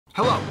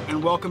Hello,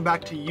 and welcome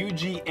back to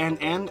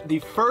UGNN, the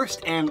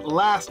first and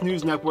last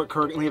news network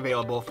currently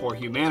available for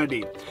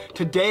humanity.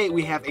 Today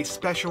we have a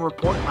special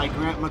report by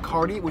Grant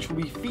McCarty, which will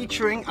be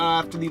featuring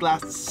after the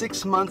last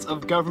 6 months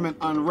of government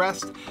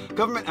unrest.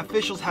 Government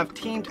officials have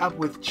teamed up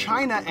with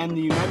China and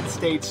the United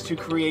States to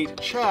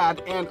create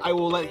Chad, and I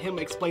will let him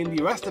explain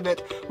the rest of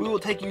it. We will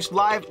take you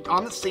live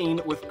on the scene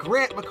with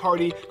Grant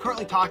McCarty,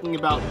 currently talking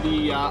about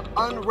the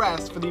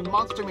unrest for the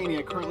monster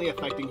mania currently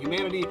affecting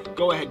humanity.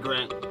 Go ahead,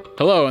 Grant.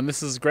 Hello, and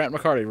this is Grant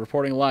McCarty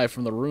reporting live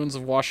from the ruins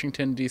of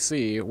Washington,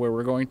 D.C., where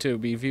we're going to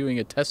be viewing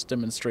a test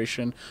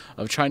demonstration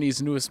of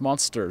Chinese newest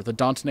monster, the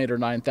Detonator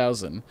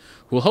 9000,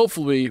 who will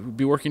hopefully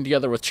be working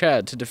together with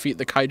Chad to defeat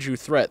the kaiju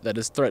threat that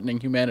is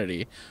threatening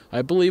humanity.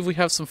 I believe we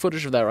have some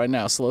footage of that right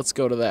now, so let's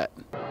go to that.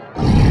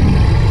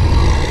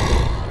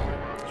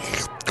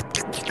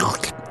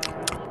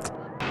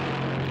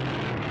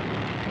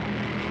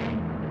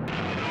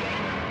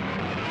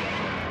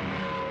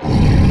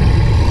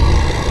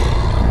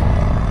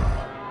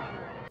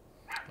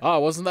 Ah,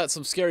 wasn't that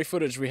some scary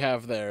footage we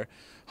have there?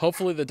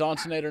 Hopefully the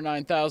Detonator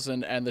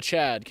 9000 and the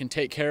Chad can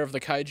take care of the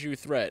kaiju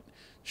threat,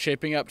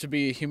 shaping up to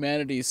be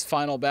humanity's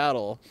final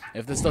battle.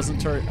 If this doesn't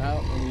turn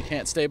out and we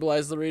can't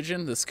stabilize the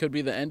region, this could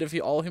be the end of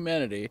all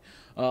humanity.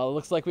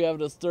 Looks like we have a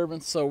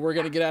disturbance, so we're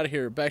going to get out of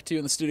here. Back to you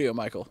in the studio,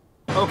 Michael.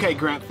 Okay,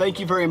 Grant, thank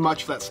you very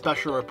much for that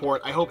special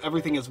report. I hope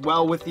everything is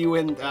well with you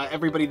and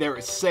everybody there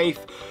is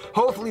safe.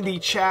 Hopefully the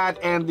Chad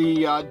and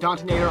the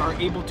Detonator are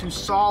able to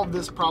solve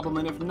this problem,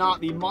 and if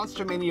not, the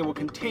monster mania will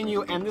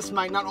continue, and this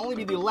might not only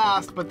be the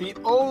last, but the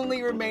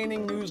only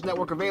remaining news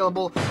network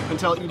available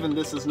until even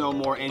this is no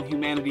more and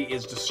humanity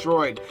is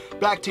destroyed.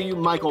 Back to you,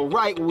 Michael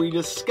Wright, where we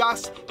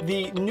discuss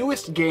the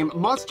newest game,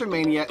 Monster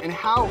Mania, and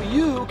how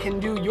you can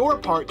do your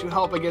part to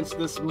help against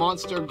this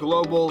monster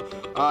global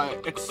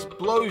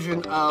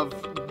explosion of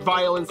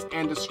violence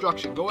and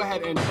destruction. Go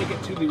ahead and take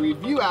it to the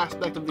review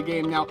aspect of the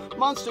game now.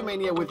 Monster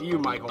Mania with you,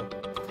 Michael.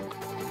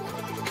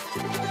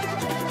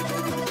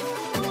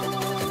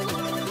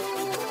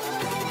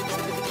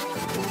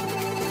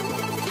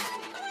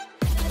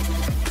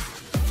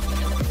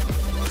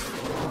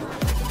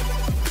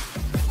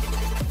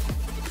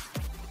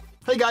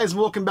 Hey guys,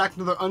 welcome back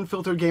to another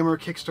Unfiltered Gamer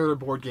Kickstarter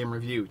board game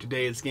review.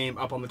 Today's game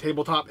up on the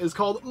tabletop is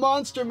called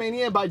Monster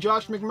Mania by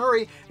Josh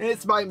McMurray, and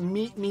it's by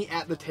Meet Me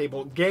at the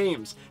Table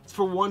Games. It's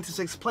for 1 to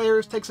 6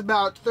 players, takes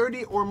about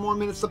 30 or more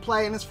minutes to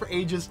play, and it's for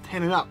ages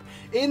 10 and up.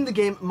 In the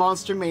game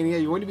Monster Mania,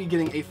 you're going to be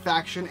getting a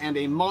faction and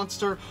a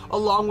monster,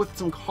 along with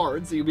some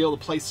cards that you'll be able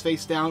to place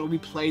face down. It will be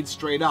played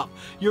straight up.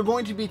 You're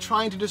going to be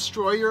trying to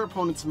destroy your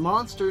opponent's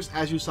monsters,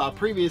 as you saw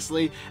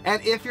previously,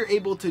 and if you're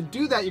able to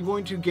do that, you're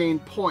going to gain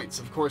points.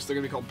 Of course, they're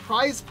going to be called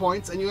prize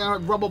points, and you have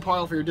a rubble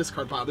pile for your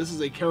discard pile. This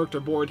is a character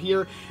board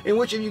here, in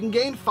which if you can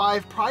gain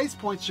 5 prize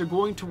points, you're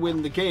going to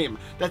win the game.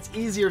 That's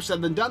easier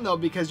said than done, though,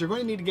 because you're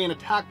going to need to gain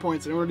attack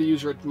points in order to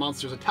use your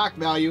monster's attack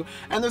value,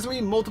 and there's going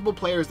to be multiple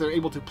players that are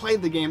able to play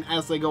the game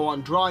as they go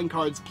on, drawing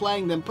cards,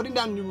 playing them, putting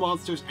down new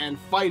monsters, and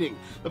fighting.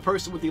 The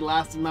person with the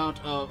last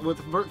amount of, with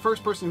the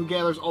first person who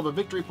gathers all the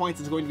victory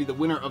points is going to be the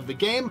winner of the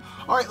game.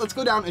 Alright, let's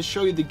go down and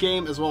show you the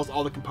game as well as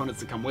all the components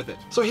that come with it.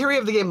 So here we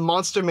have the game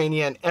Monster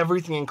Mania and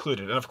everything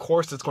included, and of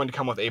course it's going to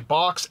come with a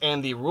box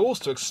and the rules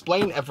to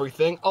explain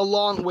everything,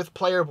 along with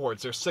player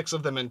boards. There's 6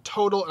 of them in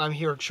total, and I'm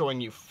here showing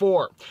you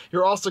 4.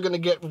 You're also going to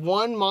get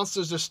 1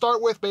 monsters to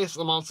start with, based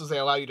on the monsters they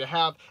allow you to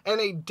have,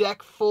 and a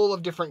deck full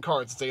of different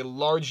cards. It's a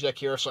large deck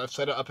here, so I've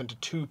set it up into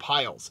 2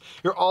 piles.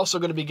 You're also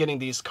going to be getting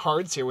these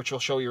cards here, which will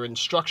show your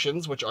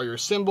instructions, which are your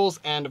symbols,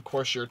 and of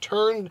course your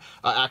turn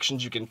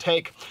actions you can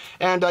take.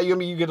 And you're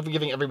going to be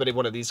giving everybody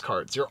one of these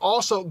cards. You're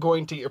also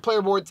going to get your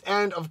player boards,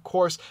 and of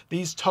course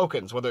these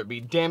tokens, whether it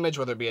be damage,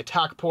 whether it be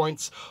attack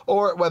points,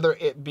 or whether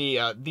it be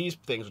these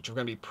things, which are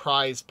going to be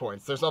prize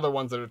points. There's other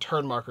ones that are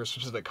turn markers,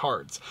 specific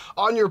cards.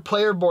 On your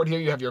player board here,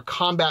 you have your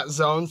combat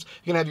zones.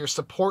 You're going to have your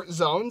support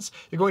zones.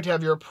 You're going to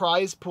have your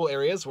prize pool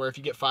areas, where if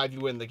you get 5, you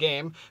win the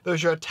game.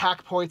 There's your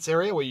attack points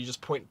area, where you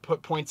just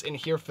put points in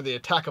here for the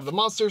attack of the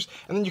monsters,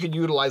 and then you can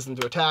utilize them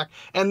to attack.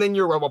 And then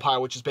your rubble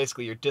pile, which is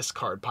basically your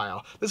discard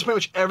pile. This is pretty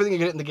much everything you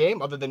get in the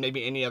game, other than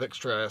maybe any other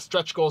extra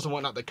stretch goals and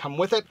whatnot that come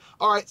with it.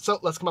 Alright, so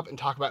let's come up and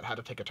talk about how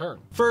to take a turn.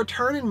 For a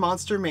turn in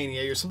Monster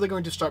Mania, you're simply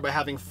going to start by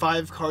having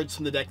 5 cards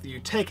from the deck that you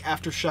take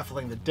after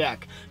shuffling the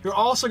deck. You're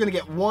also going to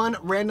get 1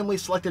 randomly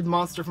selected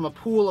monster from a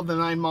pool of the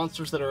 9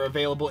 monsters that are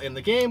available in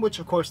the game, which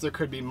of course there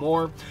could be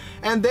more.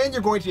 And then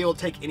you're going to be able to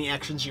take any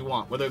actions you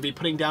want, whether it be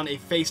putting down a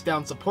face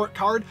down support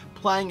card,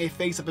 playing a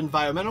face-up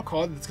environmental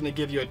card that's going to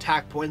give you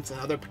attack points and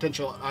other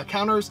potential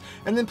counters,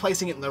 and then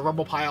placing it in the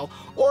rubble pile,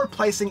 or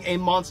placing a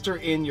monster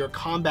in your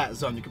combat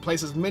zone. You can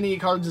place as many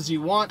cards as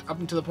you want, up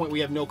until the point where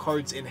you have no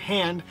cards in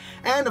hand,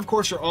 and of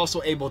course you're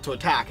also able to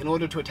attack. In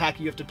order to attack,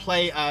 you have to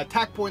play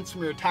attack points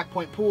from your attack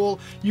point pool,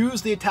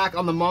 use the attack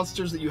on the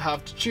monsters that you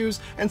have to choose,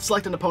 and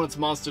select an opponent's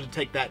monster to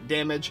take that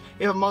damage.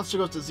 If a monster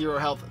goes to 0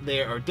 health,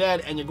 they are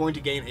dead, and you're going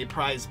to gain a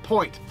prize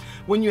point.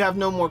 When you have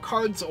no more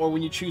cards, or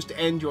when you choose to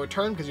end your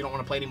turn because you don't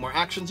want to play any more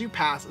actions, you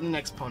pass, and the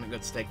next opponent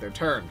gets to take their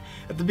turn.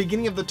 At the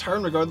beginning of the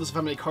turn, regardless of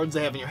how many cards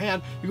they have in your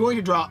hand, you're going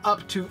to draw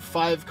up to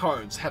 5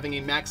 cards, having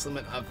a max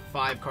limit of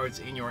 5 cards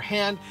in your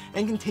hand,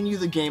 and continue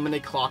the game in a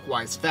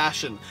clockwise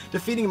fashion.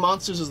 Defeating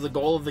monsters is the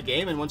goal of the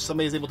game, and once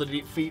somebody is able to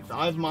defeat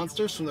 5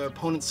 monsters from their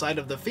opponent's side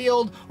of the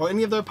field, or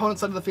any of their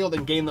opponent's side of the field,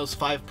 and gain those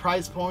 5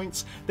 prize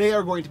points, they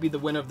are going to be the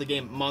winner of the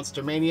game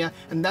Monster Mania,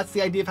 and that's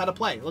the idea of how to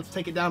play. Let's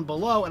take it down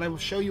below, and I will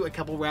show you a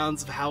couple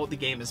rounds of how the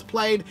game is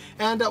played,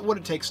 and what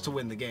it takes to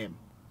win the game.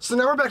 So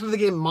now we're back to the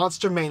game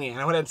Monster Mania, and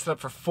I went ahead and set up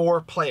for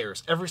 4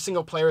 players. Every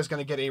single player is going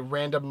to get a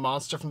random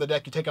monster from the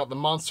deck. You take out the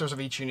monsters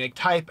of each unique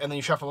type, and then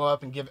you shuffle them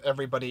up and give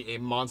everybody a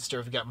monster.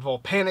 We've got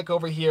Volpanic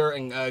over here,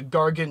 and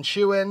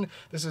Gargantuan.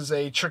 This is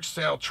a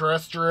Tricksail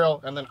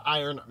Terrestrial, and then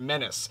Iron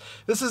Menace.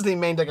 This is the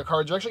main deck of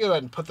cards. We're actually going to go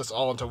ahead and put this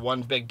all into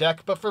one big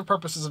deck, but for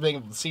purposes of being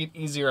able to see it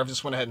easier, I've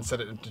just went ahead and set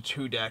it into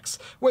 2 decks,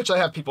 which I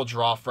have people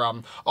draw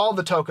from. All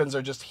the tokens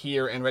are just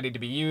here and ready to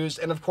be used,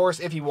 and of course,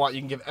 if you want, you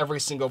can give every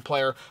single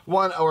player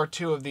 1 or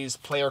 2 of these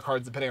player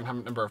cards depending on how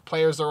many number of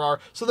players there are,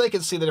 so they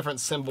can see the different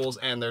symbols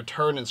and their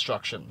turn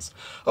instructions.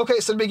 Okay,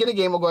 so to begin a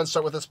game, we'll go ahead and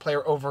start with this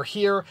player over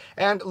here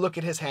and look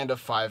at his hand of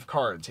 5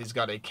 cards. He's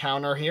got a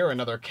counter here,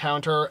 another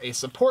counter, a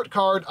support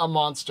card, a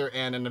monster,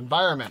 and an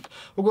environment.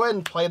 We'll go ahead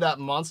and play that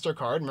monster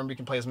card. Remember, you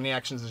can play as many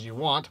actions as you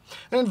want.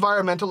 An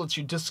environmental lets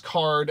you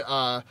discard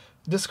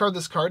this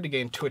card to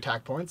gain 2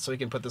 attack points, so he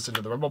can put this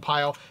into the rebel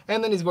pile,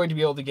 and then he's going to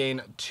be able to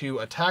gain 2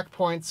 attack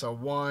points, so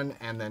 1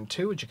 and then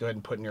 2, which you go ahead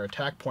and put in your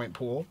attack point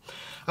pool.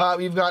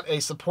 We've got a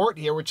support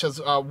here, which says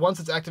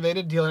once it's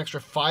activated, deal an extra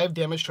 5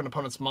 damage to an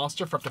opponent's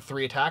monster for up to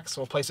 3 attacks,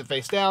 so we'll place it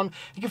face down.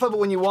 You can flip it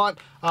when you want,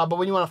 but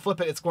when you want to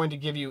flip it, it's going to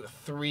give you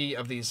 3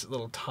 of these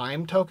little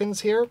time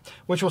tokens here,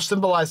 which will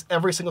symbolize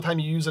every single time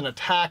you use an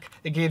attack,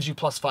 it gives you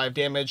plus 5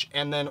 damage,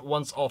 and then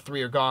once all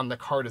 3 are gone, the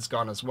card is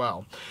gone as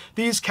well.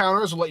 These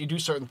counters will let you do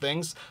certain things.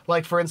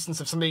 Like, for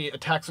instance, if somebody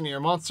attacks one of your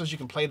monsters, you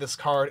can play this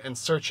card and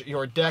search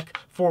your deck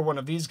for one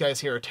of these guys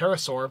here, a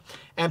pterosaur,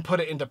 and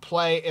put it into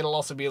play. It'll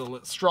also be a little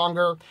bit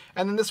stronger.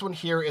 And then this one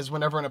here is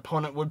whenever an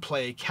opponent would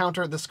play a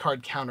counter, this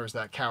card counters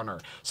that counter.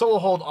 So we'll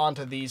hold on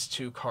to these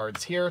 2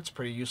 cards here. It's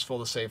pretty useful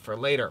to save for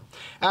later.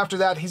 After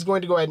that, he's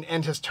going to go ahead and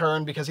end his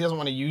turn because he doesn't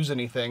want to use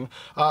anything.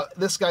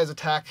 This guy's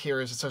attack here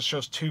is, it says,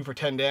 shows 2 for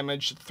 10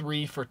 damage,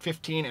 3 for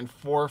 15, and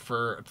 4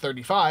 for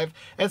 35.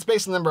 And it's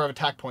based on the number of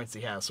attack points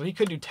he has. So he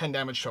could do 10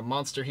 damage to a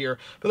monster here,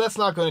 but that's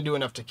not going to do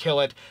enough to kill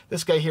it.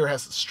 This guy here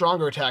has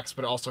stronger attacks,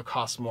 but it also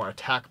costs more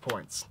attack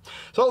points.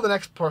 So the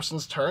next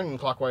person's turn in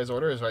clockwise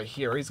order is right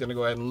here. He's going to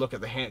go ahead and look at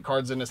the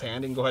cards in his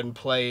hand. He can go ahead and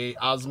play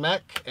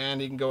Osmec,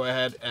 and he can go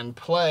ahead and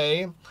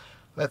play,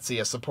 let's see,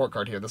 a support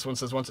card here. This one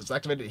says once it's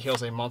activated, it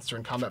heals a monster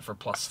in combat for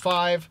plus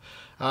 5.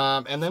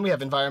 And then we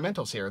have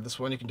environmentals here. This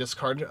one you can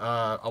discard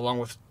along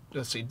with,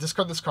 let's see,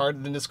 discard this card,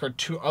 and then discard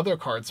 2 other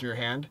cards from your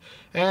hand,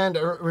 and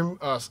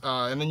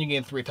then you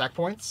gain 3 attack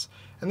points.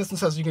 And this one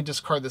says you can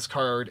discard this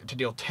card to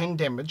deal 10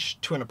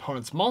 damage to an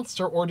opponent's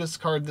monster, or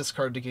discard this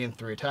card to gain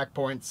 3 attack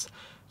points.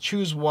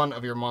 Choose one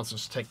of your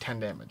monsters to take 10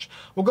 damage.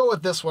 We'll go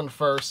with this one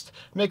first.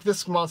 Make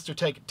this monster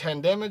take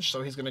 10 damage,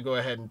 so he's going to go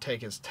ahead and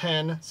take his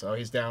 10, so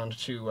he's down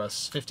to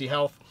 50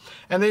 health.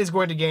 And then he's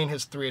going to gain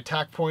his 3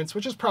 attack points,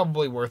 which is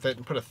probably worth it,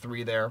 and put a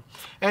 3 there.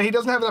 And he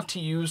doesn't have enough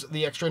to use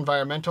the extra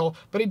environmental,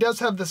 but he does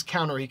have this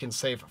counter he can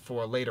save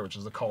for later, which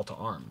is the Call to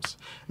Arms.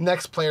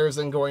 Next player is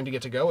then going to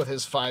get to go with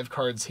his 5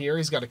 cards here.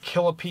 He's got a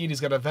Killipede, he's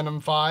got a Venom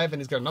 5,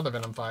 and he's got another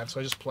Venom 5, so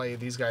I just play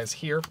these guys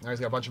here. Now he's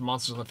got a bunch of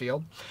monsters on the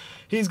field.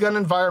 He's got an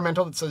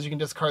environmental that says you can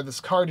discard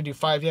this card to do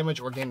 5 damage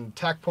or gain an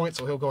attack point,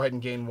 so he'll go ahead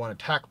and gain 1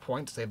 attack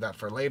point, save that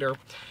for later.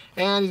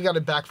 And he's got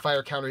a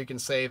backfire counter he can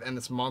save, and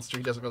this monster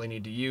he doesn't really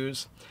need to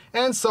use.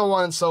 And so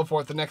on and so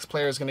forth. The next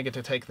player is going to get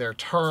to take their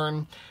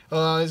turn.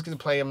 He's going to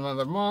play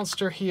another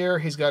monster here.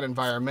 He's got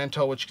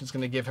environmental, which is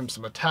going to give him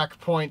some attack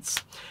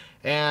points.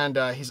 And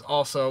he's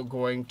also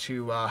going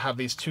to have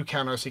these 2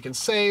 counters he can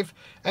save.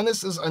 And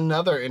this is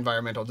another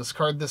environmental.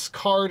 Discard this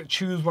card,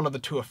 choose one of the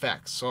 2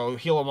 effects. So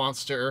heal a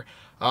monster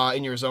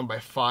in your zone by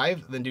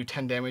 5, then do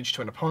 10 damage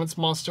to an opponent's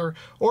monster,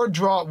 or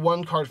draw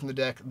 1 card from the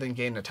deck, then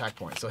gain an attack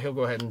point. So he'll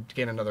go ahead and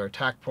gain another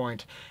attack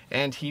point,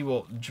 and he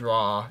will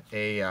draw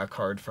a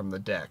card from the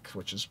deck,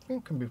 which is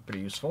can be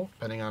pretty useful,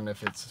 depending on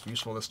if it's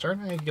useful this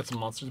turn. And he can get some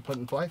monsters to put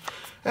in play.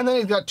 And then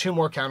he's got 2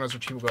 more counters,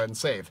 which he will go ahead and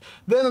save.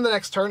 Then in the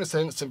next turn, it's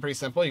pretty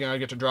simple. You're going to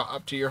get to draw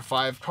up to your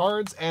 5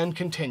 cards and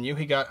continue.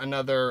 He got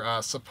another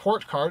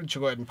support card, which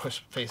you'll go ahead and push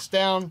face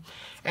down.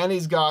 And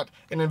he's got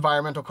an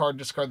environmental card.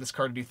 Discard this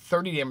card to do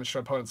 30 damage to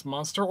an opponent's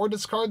monster, or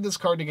discard this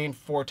card to gain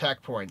 4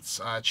 attack points.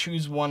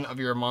 Choose one of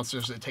your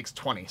monsters that takes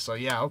 20. So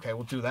yeah, okay,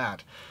 we'll do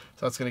that.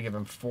 So that's going to give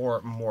him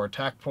 4 more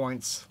attack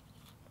points.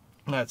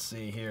 Let's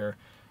see here.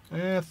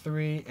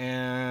 3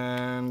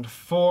 and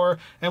 4,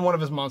 and one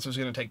of his monsters is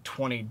going to take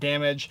 20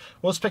 damage.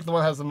 We'll just pick the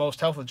one that has the most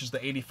health, which is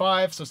the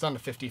 85, so it's down to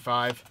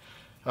 55.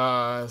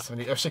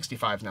 70 or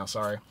 65 now,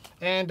 sorry.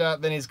 And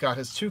then he's got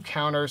his 2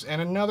 counters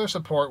and another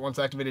support. Once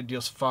activated,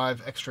 deals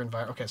 5 extra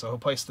environment. Okay, so he'll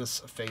place this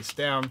face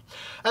down.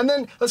 And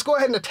then let's go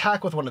ahead and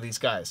attack with one of these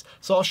guys.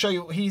 So I'll show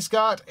you. He's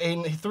got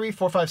a 3,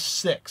 4, 5,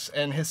 6.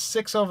 And his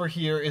 6 over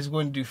here is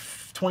going to do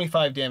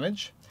 25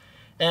 damage.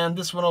 And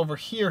this one over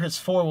here, his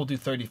 4 will do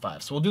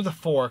 35. So we'll do the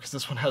 4 because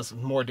this one has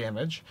more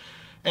damage.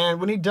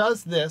 And when he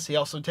does this, he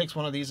also takes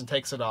one of these and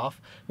takes it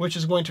off, which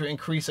is going to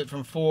increase it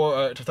from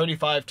 4 to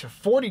 35 to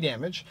 40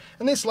 damage.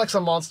 And then he selects a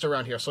monster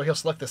around here. So he'll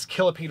select this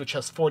Killipede, which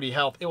has 40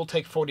 health. It will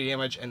take 40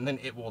 damage, and then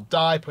it will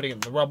die, putting it in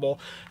the rubble.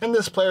 And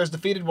this player has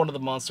defeated one of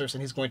the monsters,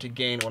 and he's going to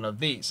gain one of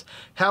these.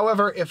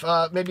 However, if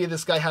maybe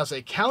this guy has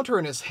a counter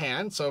in his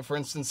hand, so for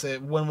instance,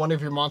 when one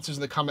of your monsters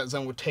in the combat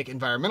zone would take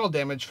environmental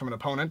damage from an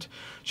opponent,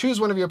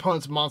 choose one of your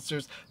opponent's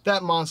monsters.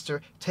 That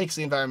monster takes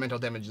the environmental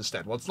damage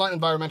instead. Well, it's not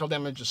environmental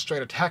damage, it's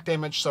straight attack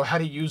damage. So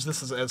had he used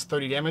this as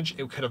 30 damage,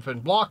 it could have been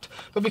blocked.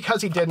 But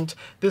because he didn't,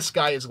 this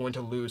guy is going to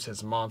lose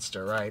his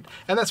monster, right?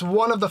 And that's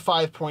one of the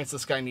 5 points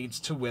this guy needs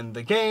to win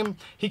the game.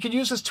 He could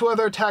use his 2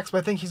 other attacks, but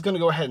I think he's going to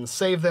go ahead and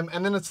save them.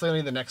 And then it's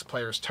only the next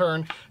player's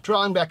turn.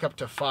 Drawing back up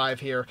to 5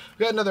 here.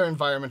 We got another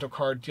environmental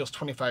card, deals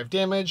 25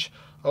 damage.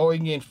 Oh, he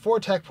can gain 4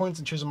 attack points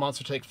and choose a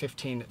monster to take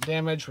 15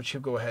 damage, which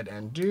he'll go ahead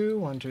and do.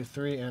 1, 2,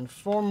 3, and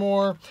 4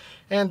 more.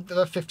 And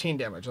 15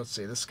 damage. Let's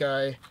see, this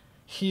guy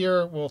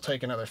here will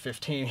take another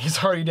 15.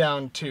 He's already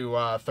down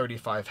to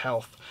 35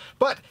 health.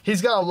 But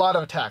he's got a lot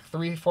of attack.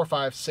 3, 4,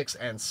 5, 6,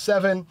 and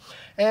 7.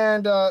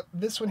 And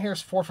this one here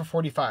is 4 for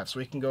 45. So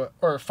we can go,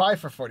 or 5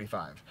 for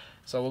 45.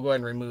 So we'll go ahead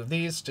and remove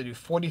these to do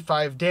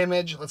 45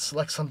 damage. Let's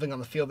select something on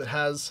the field that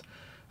has...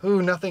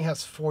 Ooh, nothing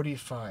has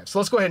 45. So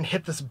let's go ahead and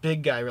hit this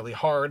big guy really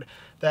hard.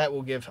 That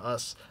will give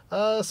us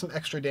some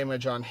extra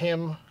damage on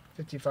him.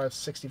 55,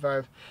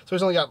 65. So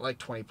he's only got like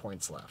 20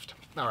 points left.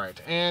 All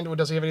right, and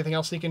does he have anything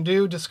else he can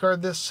do?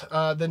 Discard this,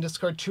 then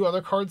discard 2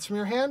 other cards from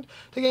your hand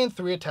to gain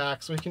 3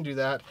 attacks. So he can do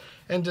that.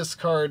 And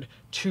discard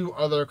 2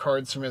 other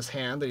cards from his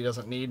hand that he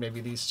doesn't need.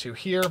 Maybe these 2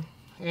 here.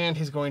 And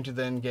he's going to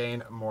then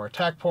gain more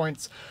attack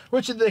points,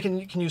 which they can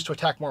use to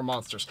attack more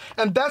monsters.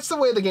 And that's the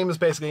way the game is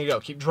basically going to go.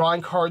 Keep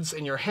drawing cards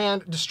in your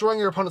hand, destroying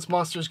your opponent's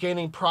monsters,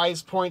 gaining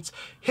prize points,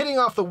 hitting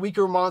off the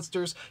weaker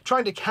monsters,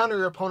 trying to counter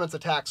your opponent's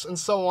attacks, and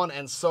so on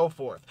and so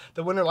forth.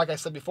 The winner, like I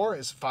said before,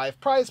 is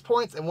 5 prize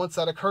points, and once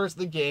that occurs,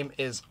 the game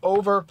is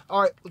over.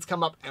 All right, let's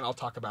come up and I'll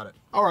talk about it.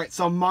 All right,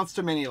 so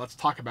Monster Mania, let's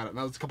talk about it.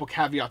 Now, there's a couple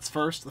caveats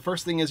first. The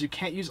first thing is you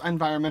can't use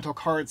environmental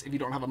cards if you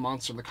don't have a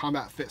monster in the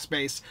combat fit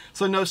space,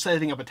 so no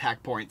saving up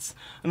attack points.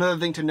 Another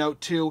thing to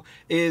note too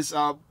is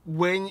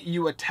when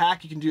you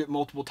attack, you can do it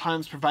multiple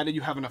times provided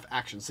you have enough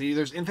actions. So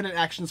there's infinite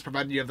actions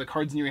provided you have the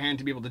cards in your hand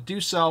to be able to do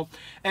so,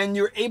 and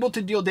you're able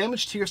to deal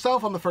damage to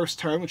yourself on the first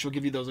turn, which will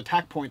give you those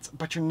attack points,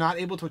 but you're not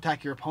able to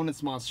attack your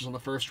opponent's monsters on the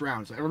first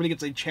round. So everybody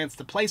gets a chance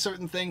to play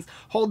certain things,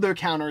 hold their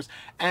counters,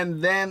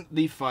 and then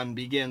the fun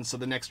begins. So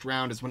the next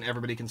round is when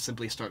everybody can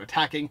simply start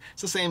attacking.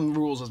 It's the same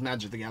rules as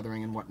Magic the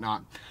Gathering and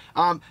whatnot.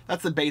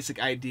 That's the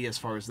basic idea as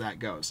far as that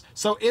goes.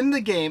 So in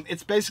the game,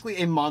 it's basically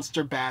a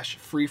Monster Bash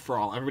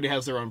free-for-all. Everybody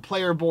has their own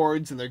player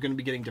boards, and they're going to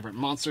be getting different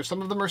monsters.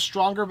 Some of them are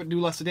stronger but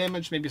do less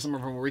damage. Maybe some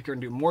of them are weaker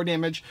and do more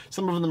damage.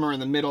 Some of them are in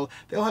the middle.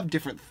 They'll have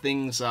different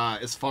things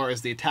as far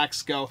as the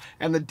attacks go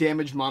and the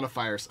damage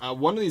modifiers.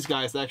 One of these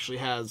guys actually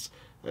has...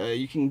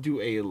 you can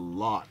do a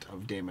lot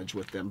of damage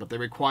with them, but they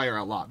require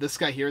a lot. This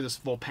guy here, this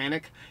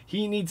Volpanic,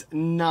 he needs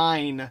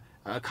 9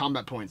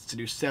 combat points to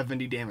do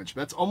 70 damage.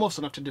 That's almost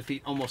enough to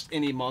defeat almost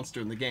any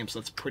monster in the game, so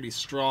that's pretty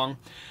strong.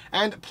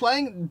 And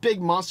playing big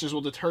monsters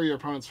will deter your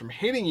opponents from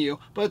hitting you,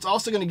 but it's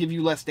also going to give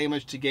you less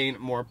damage to gain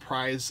more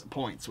prize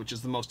points, which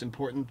is the most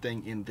important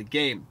thing in the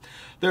game.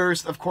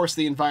 There's, of course,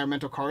 the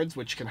environmental cards,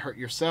 which can hurt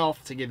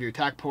yourself to give you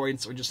attack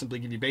points, or just simply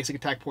give you basic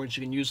attack points.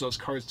 You can use those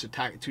cards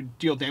to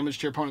deal damage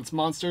to your opponent's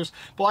monsters.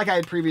 But like I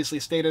had previously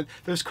stated,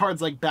 there's cards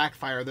like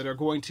Backfire that are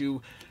going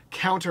to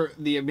counter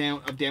the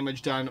amount of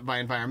damage done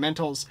by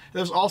environmentals.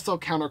 There's also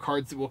counter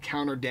cards that will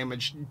counter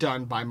damage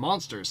done by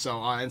monsters.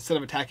 So instead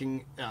of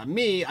attacking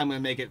me, I'm going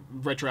to make it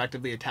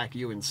retroactively attack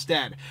you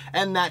instead.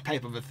 And that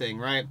type of a thing,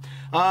 right?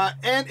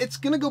 And it's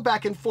going to go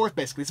back and forth,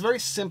 basically. It's a very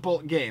simple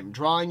game.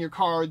 Drawing your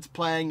cards,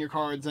 playing your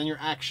cards, and your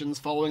actions,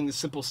 following the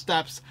simple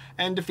steps,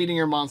 and defeating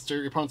your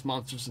opponent's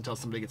monsters until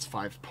somebody gets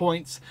 5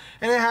 points.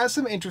 And it has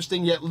some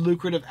interesting yet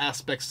lucrative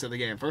aspects to the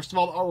game. First of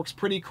all, the artwork's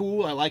pretty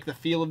cool. I like the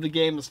feel of the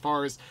game as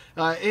far as...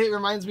 it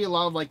reminds me a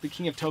lot of like the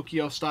King of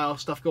Tokyo style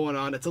stuff going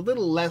on. It's a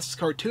little less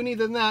cartoony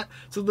than that.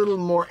 It's a little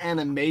more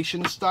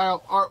animation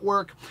style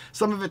artwork.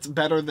 Some of it's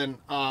better than,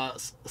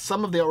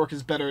 some of the artwork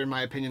is better in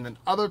my opinion than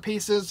other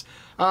pieces.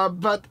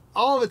 But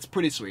all of it's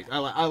pretty sweet.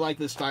 I like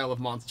this style of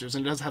monsters,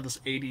 and it does have this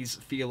 80s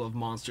feel of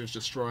monsters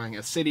destroying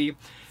a city.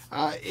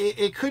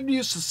 It could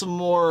use some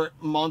more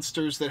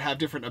monsters that have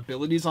different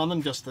abilities on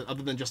them,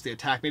 other than just the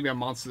attack. Maybe a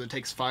monster that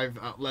takes 5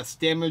 less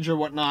damage or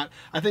whatnot.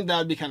 I think that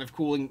would be kind of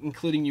cool,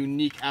 including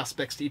unique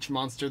aspects to each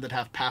monster that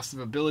have passive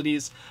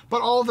abilities.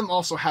 But all of them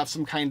also have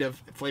some kind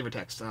of flavor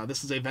text.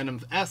 This is a Venom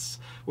S,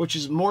 which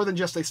is more than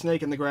just a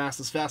snake in the grass.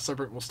 This fast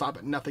serpent will stop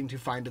at nothing to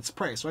find its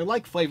prey. So I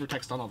like flavor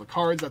text on all the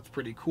cards. That's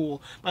pretty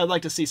cool. But I'd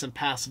like to see some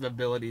passive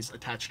abilities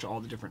attached to all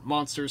the different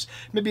monsters.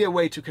 Maybe a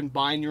way to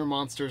combine your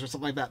monsters or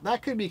something like that.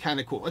 That could be kind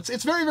of cool.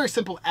 It's very, very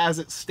simple as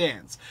it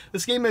stands.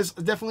 This game is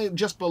definitely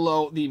just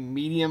below the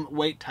medium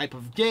weight type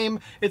of game.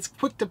 It's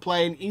quick to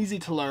play and easy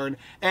to learn,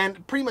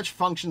 and pretty much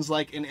functions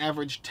like an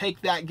average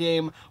take that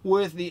game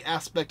with the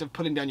aspect of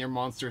putting down your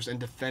monsters and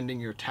defending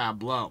your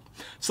tableau.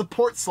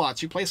 Support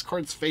slots. You place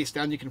cards face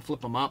down, you can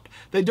flip them up.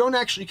 They don't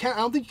actually, I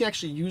don't think you can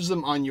actually use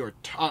them on your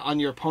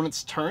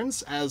opponent's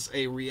turns as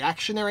a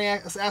reactionary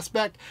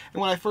aspect.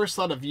 And when I first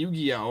thought of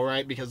Yu-Gi-Oh,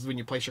 right, because when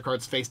you place your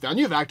cards face down,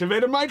 you've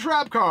activated my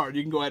trap card.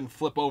 You can go ahead and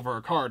flip over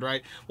a card,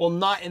 right? Well,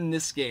 not in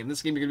this game.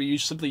 This game you're going to be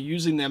simply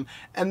using them,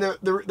 and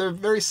they're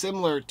very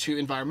similar to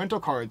environmental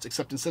cards,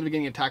 except instead of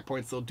getting attack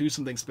points, they'll do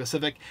something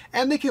specific,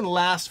 and they can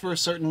last for a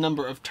certain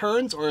number of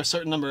turns or a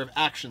certain number of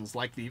actions,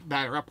 like the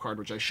batter up card,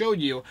 which I showed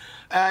you.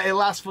 It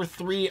lasts for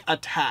 3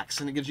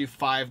 attacks, and it gives you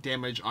 5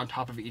 damage on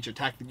top of each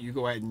attack that you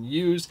go ahead and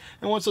use,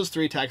 and once those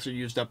 3 attacks are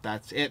used up,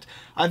 that's it.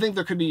 I think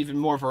there could be even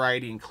more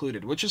variety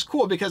included, which is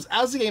cool, because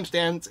as the game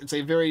stands, it's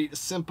a very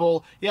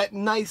simple, yet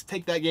nice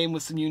take that game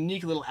with some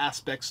unique little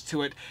aspects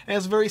to it, and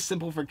it's very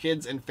simple for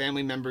kids and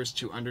family members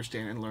to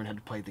understand and learn how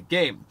to play the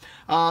game.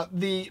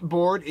 The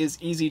board is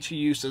easy to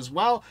use as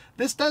well.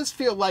 This does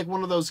feel like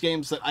one of those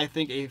games that I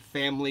think a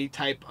family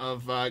type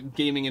of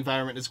gaming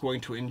environment is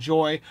going to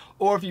enjoy,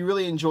 or if you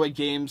really enjoy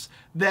games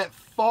that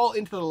fall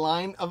into the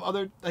line of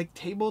other like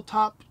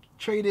tabletop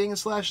trading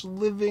 /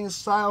 living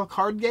style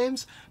card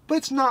games, but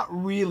it's not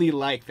really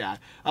like that.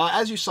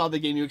 As you saw the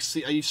game, you've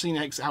seen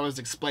how it's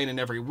explained in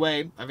every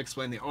way. I've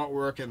explained the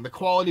artwork, and the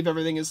quality of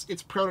everything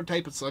it's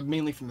prototype. It's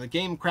mainly from the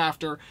game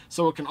crafter,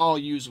 so it can all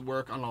use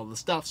work on all the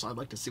stuff, so I'd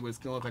like to see what it's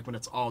going to look like when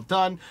it's all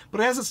done. But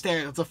as it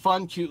stands, it's a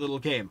fun, cute little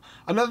game.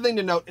 Another thing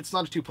to note, it's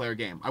not a 2-player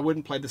game. I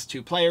wouldn't play this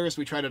 2 players.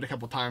 We tried it a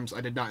couple times. I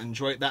did not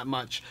enjoy it that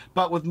much,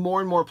 but with more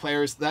and more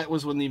players, that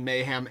was when the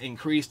mayhem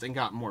increased and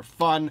got more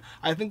fun.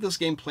 I think this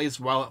game plays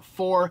well at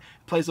 4,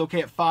 plays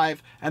okay at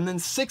 5, and then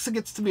 6 it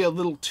gets to be a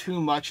little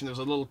too much, and there's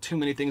a little too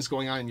many things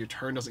going on, and your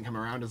turn doesn't come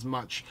around as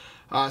much.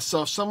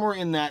 So somewhere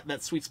in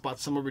that sweet spot,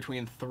 somewhere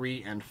between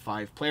 3 and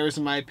 5 players,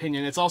 in my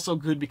opinion. It's also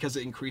good because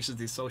it increases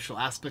the social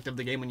aspect of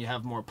the game when you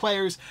have more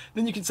players.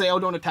 Then you can say, oh,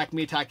 don't attack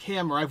me, attack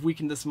him, or I've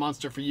weakened this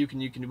monster for you,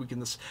 you can weaken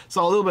this.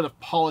 So a little bit of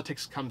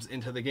politics comes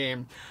into the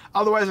game.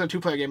 Otherwise, in a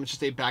 2-player game, it's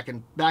just a back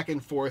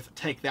and forth,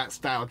 take that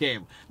style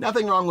game.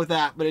 Nothing wrong with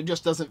that, but it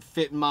just doesn't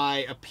fit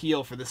my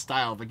appeal for this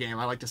style of a game.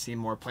 I like to see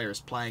more players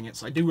playing it,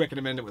 so I do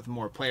recommend it with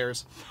more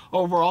players.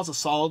 Overall, it's a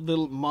solid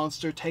little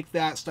monster take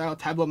that style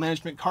tableau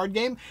management card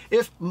game.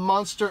 If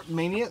Monster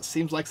Mania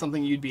seems like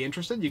something you'd be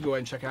interested, you go ahead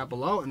and check it out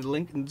below, and the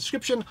link in the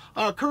description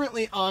are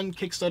currently on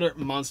Kickstarter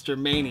Monster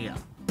Mania.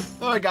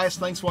 Alright guys,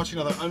 thanks for watching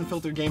another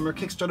Unfiltered Gamer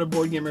Kickstarter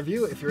board game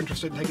review. If you're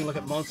interested in taking a look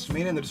at Monster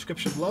Mania in the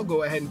description below,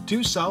 go ahead and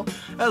do so,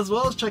 as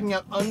well as checking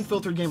out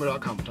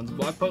unfilteredgamer.com. Tons of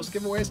blog posts,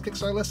 giveaways,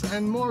 Kickstarter lists,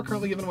 and more.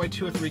 Currently giving away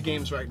 2 or 3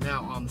 games right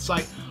now on the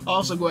site.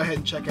 Also go ahead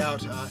and check out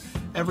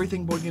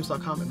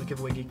everythingboardgames.com and the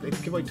giveaway geek. They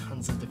give away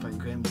tons of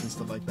different games and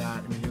stuff like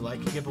that. And if you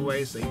like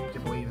giveaways, they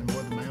give away even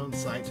more than my own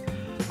site.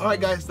 Alright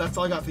guys, that's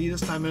all I got for you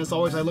this time, and as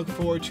always, I look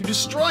forward to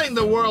destroying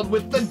the world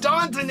with the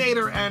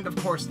Dontinator and, of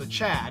course, the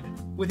Chad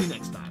with you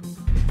next time.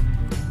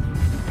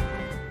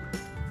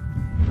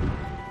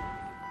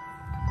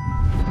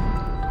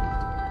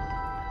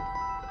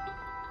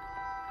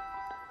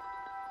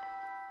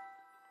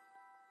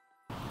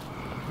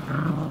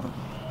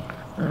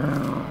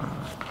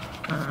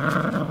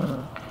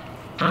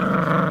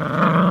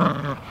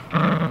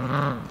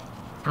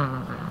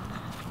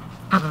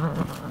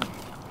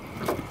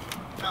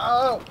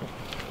 Oh!